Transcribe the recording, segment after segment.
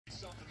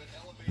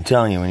I'm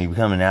telling you, when you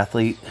become an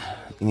athlete,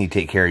 you need to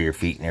take care of your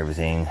feet and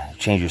everything.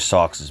 Change your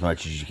socks as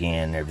much as you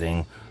can and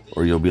everything,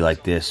 or you'll be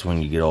like this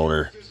when you get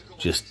older.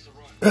 Just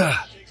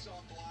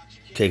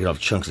taking off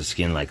chunks of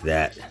skin like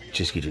that.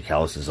 Just get your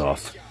calluses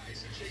off.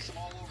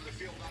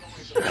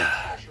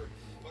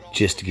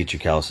 Just to get your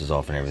calluses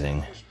off and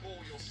everything.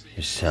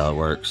 This is how it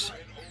works.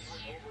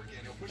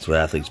 That's what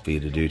athletes be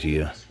to do to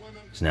you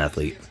as an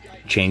athlete.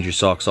 Change your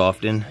socks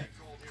often.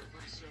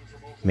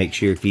 Make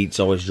sure your feet's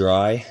always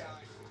dry.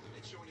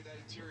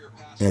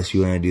 Unless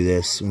you want to do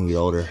this when you get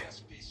older.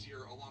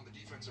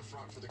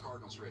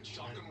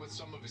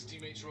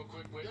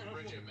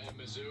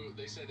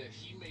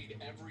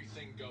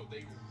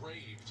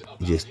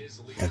 You just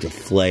have to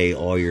flay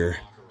all your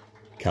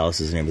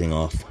calluses and everything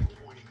off.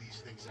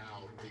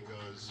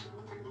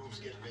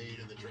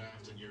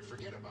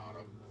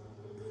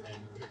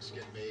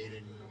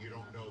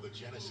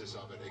 Genesis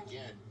of it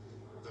again,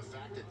 the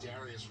fact that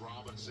Darius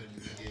Robinson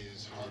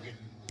is hugging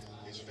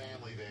his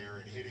family there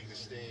and hitting the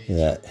stage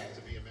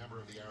to be a member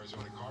of the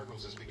Arizona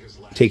Cardinals is because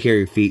take care of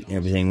your feet and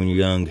everything when you're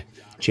young.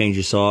 Change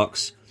your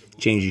socks,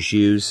 change your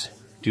shoes,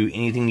 do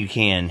anything you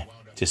can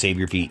to save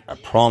your feet. I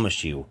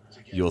promise you,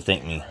 you'll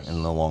thank me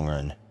in the long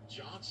run.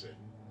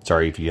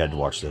 Sorry if you had to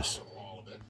watch this.